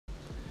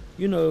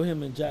You know,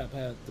 him and Jap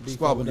had to be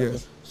Squabble,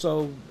 yes.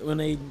 So when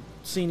they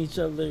seen each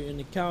other in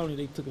the county,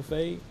 they took a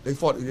fade. They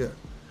fought, yeah.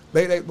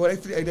 They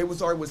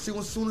was already with.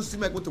 As soon as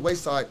C-Mac went to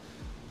Wayside,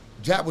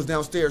 Jap was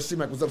downstairs,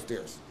 C-Mac was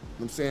upstairs.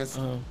 You know what I'm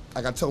saying?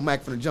 Like I told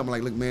Mac from the jump, I'm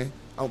like, look, man,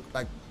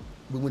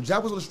 when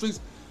Jap was on the streets,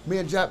 me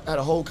and Jap had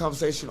a whole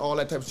conversation, all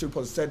that type of shit. We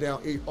supposed to sit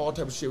down, eat all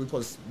type of shit. We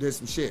supposed to do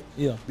some shit.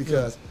 Yeah.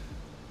 Because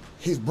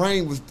his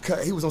brain was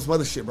cut. He was on some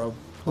other shit, bro.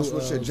 On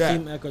some shit, Jap.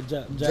 C-Mac or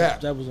Jap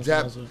was on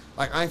Jap. some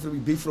Like, I ain't finna be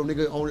beefing on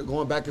nigga, on it,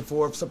 going back and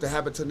forth. Something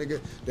happened to nigga,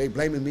 they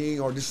blaming me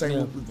or this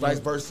same vice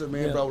versa,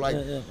 man, bro. Like,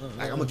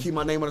 I'm gonna keep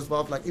my name on this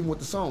mouth. Like, even with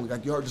the song,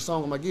 like you heard the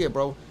song, I'm like, yeah,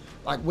 bro.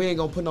 Like, we ain't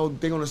gonna put no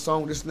thing on the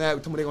song, this and that.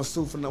 We told me they gonna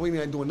sue for no, we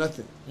ain't doing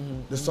nothing.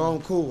 The song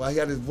cool. I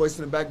had his voice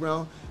in the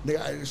background.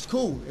 Nigga, it's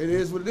cool. It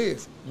is what it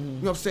is. You know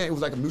what I'm saying? It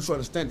was like a mutual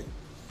understanding.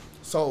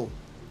 So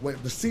when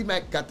the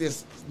C-Mac got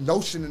this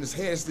notion in his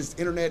head, it's this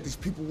internet, these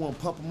people want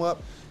to pump him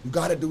up. You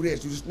gotta do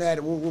this. You just mad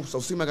it. Whoop, whoop.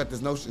 So C-Mac got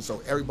this notion.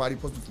 So everybody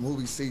supposed to from who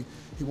we see,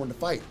 he wanted to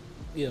fight.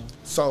 Yeah.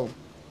 So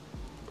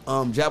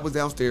Jab was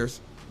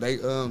downstairs. They,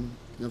 you know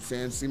what I'm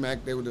saying?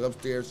 C-Mac, they were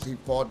upstairs. He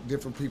fought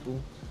different people.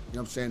 You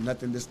know what I'm saying?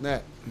 Nothing, this and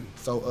that.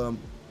 So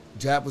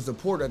Jab was the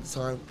porter at the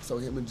time. So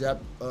him and Jab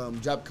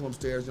come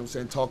upstairs, you know what I'm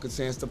saying, talking,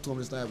 saying stuff to him,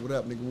 this and that, what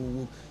up, nigga, woo,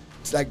 woo.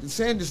 It's like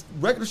saying just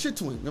regular shit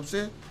to him, you know what I'm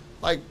saying?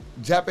 Like,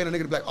 Jap ain't a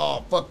nigga to be like,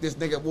 oh, fuck this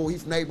nigga, whoa, he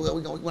from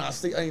neighborhood, when I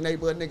see any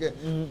neighborhood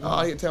nigga,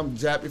 oh, he'll tell him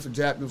Jap, if a Jap,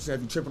 you know what I'm saying?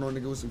 If you tripping on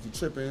niggas, if you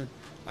tripping,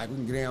 like, we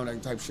can get down,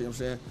 that type of shit, you know what I'm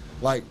saying?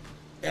 Like,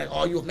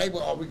 oh, you a neighbor,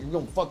 oh, we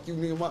gonna fuck you,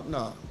 nigga, up?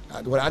 Nah,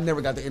 I never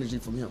got the energy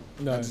from him.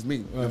 That's just me,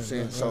 you know what I'm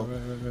saying? So,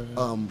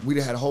 we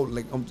done had a whole,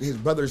 like, his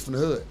brother is from the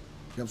hood, you know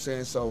what I'm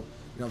saying? So, you know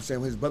what I'm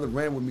saying? When his brother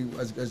ran with me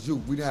as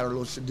youth, we had our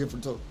little shit,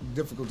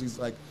 difficulties,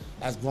 like,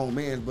 as grown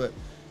men, but,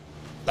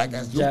 like,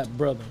 as youth.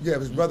 brother. Yeah,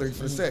 his brother, he's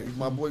from the set. He's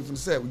my boy from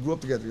the set. We grew up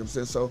together, you know what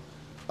I'm saying? So,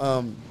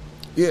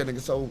 yeah, nigga,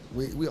 so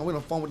we went on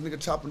the phone with the nigga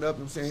chopping up,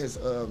 you know what I'm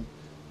saying?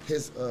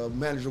 His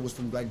manager was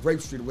from, like,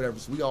 Grape Street or whatever,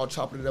 so we all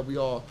chopping it up, we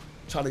all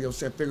trying to, you know what I'm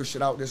saying, figure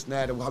shit out, this and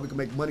that, and how we can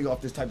make money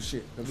off this type of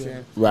shit, you know what I'm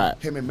saying? Right.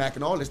 Him and Mac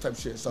and all this type of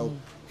shit. So,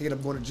 he ended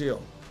up going to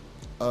jail.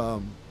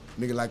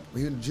 Nigga, like,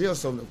 he in jail,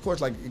 so, of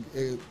course, like,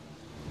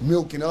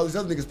 Milk and all these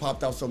other niggas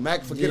popped out, so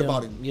Mac forget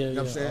about him, you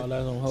know what I'm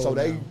saying? So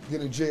they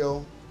get in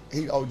jail.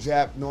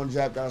 Jap, knowing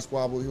Jap got a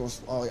squabble, I'm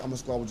gonna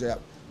squabble Jap.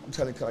 I'm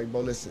telling you, like, bro,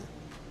 listen.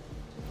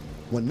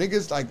 When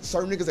niggas, like,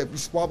 certain niggas, if you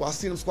squabble, I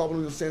seen him squabble, you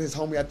know what I'm saying, his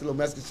homie after the little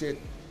Mexican shit,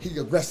 he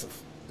aggressive.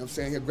 You know what I'm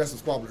saying? He aggressive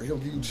squabbler. He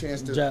don't give you a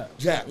chance to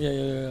Jap.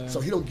 Yeah. So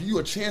he don't give you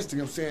a chance to,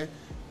 you know what I'm saying?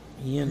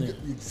 He in there.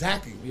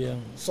 Exactly. Yeah.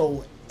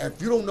 So if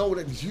you don't know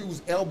that he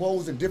use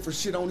elbows and different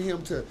shit on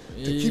him to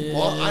keep him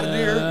out of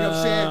there, you know what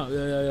I'm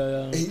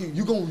saying? Yeah.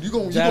 You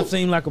gonna Jap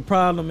seem like a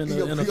problem in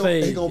the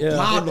fade. He gonna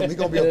problem. He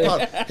gonna be a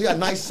problem. He got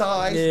nice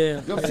size. You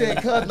know what I'm saying?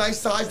 Cuz nice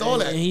size, all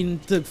that. And he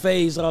took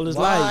phase all his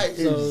life.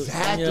 So,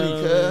 exactly,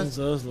 cuz.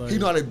 So like, he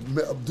know how to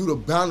do the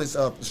balance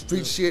of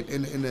street shit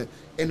and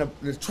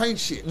the train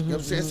shit. You know what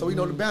I'm saying? So he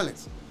know the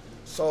balance.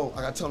 So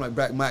I gotta tell him, like,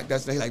 Black Mike,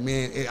 that's the thing, like,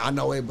 man, I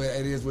know it, but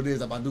it is what it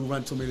is. If I do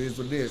run to me, it is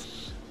what it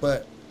is.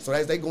 But so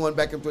as they going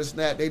back into a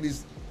snap, they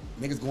these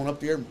niggas going up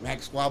there,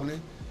 Mac squabbling,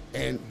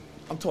 and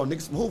I'm talking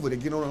niggas from Hoover, they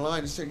get on the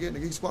line and shit, yeah,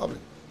 nigga, he squabbling.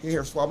 He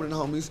here squabbling the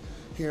homies,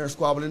 he here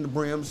squabbling the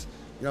brims.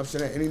 You know what I'm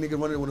saying? Any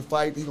nigga running with a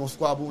fight, he gonna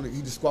squabble.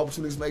 He just squabble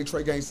two niggas made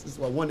Trey gangsters.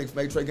 Well, one nigga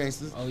made Trey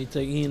gangsters. Oh,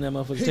 he and that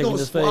motherfucker he taking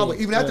his squabble.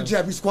 face. Even after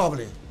Jap, he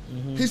squabbling.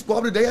 He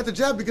squabbled the day after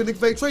Jap because nigga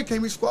fade Trey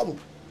came, he squabbled.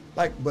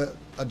 Like, but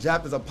a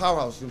Jap is a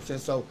powerhouse, you know what I'm saying?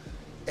 So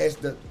as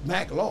the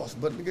Mac lost,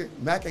 but nigga,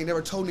 Mac ain't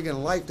never told nigga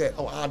in life that,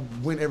 oh, I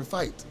win every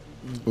fight.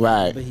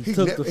 Right. But he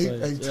took the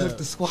fight. He took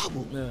the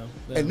squabble. Yeah.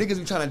 And niggas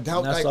be trying to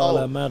doubt, that's like, all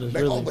oh, that matters,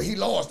 like, really. oh, but he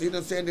lost. You know what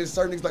I'm saying? There's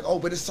certain niggas like, oh,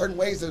 but there's certain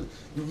ways that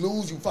you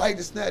lose, you fight,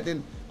 this and that.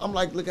 Then I'm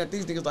like, looking at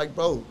these niggas like,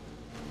 bro,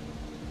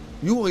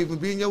 you won't even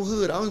be in your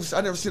hood.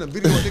 I never seen a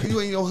video of nigga, you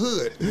ain't in your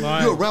hood.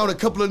 Right. You around a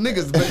couple of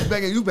niggas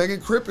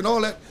banging Crip and all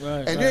that.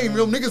 Right, and there ain't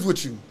no niggas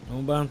with you.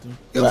 Don't bounce him.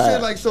 You know what I'm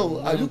saying? Like,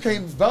 so you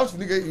can't vouch for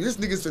nigga. This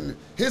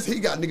nigga's he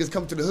got niggas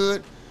come to the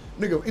hood.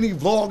 Nigga, any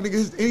vlog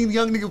niggas, any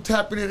young nigga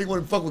tapping in, they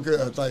want to fuck with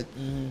us. Like,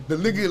 the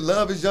nigga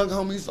love his young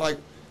homies. Like,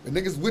 the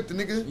niggas with the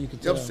nigga. You can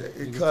know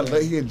what I'm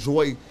saying? He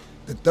enjoy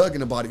the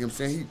thugging about it. You know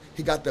what I'm saying?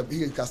 He got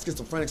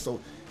schizophrenic, so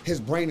his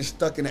brain is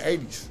stuck in the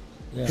 80s.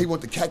 Yeah. He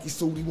want the khaki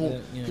suit. He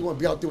want to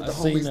be out there with the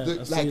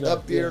homies, like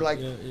up there, like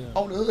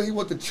on the hood. He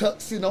want the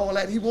chucks and all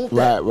that. He want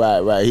that.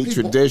 Right. He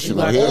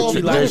traditional. He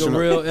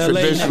traditional.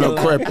 Traditional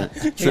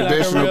crippin'.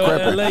 Traditional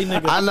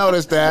crippin'. I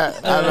noticed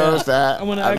that. I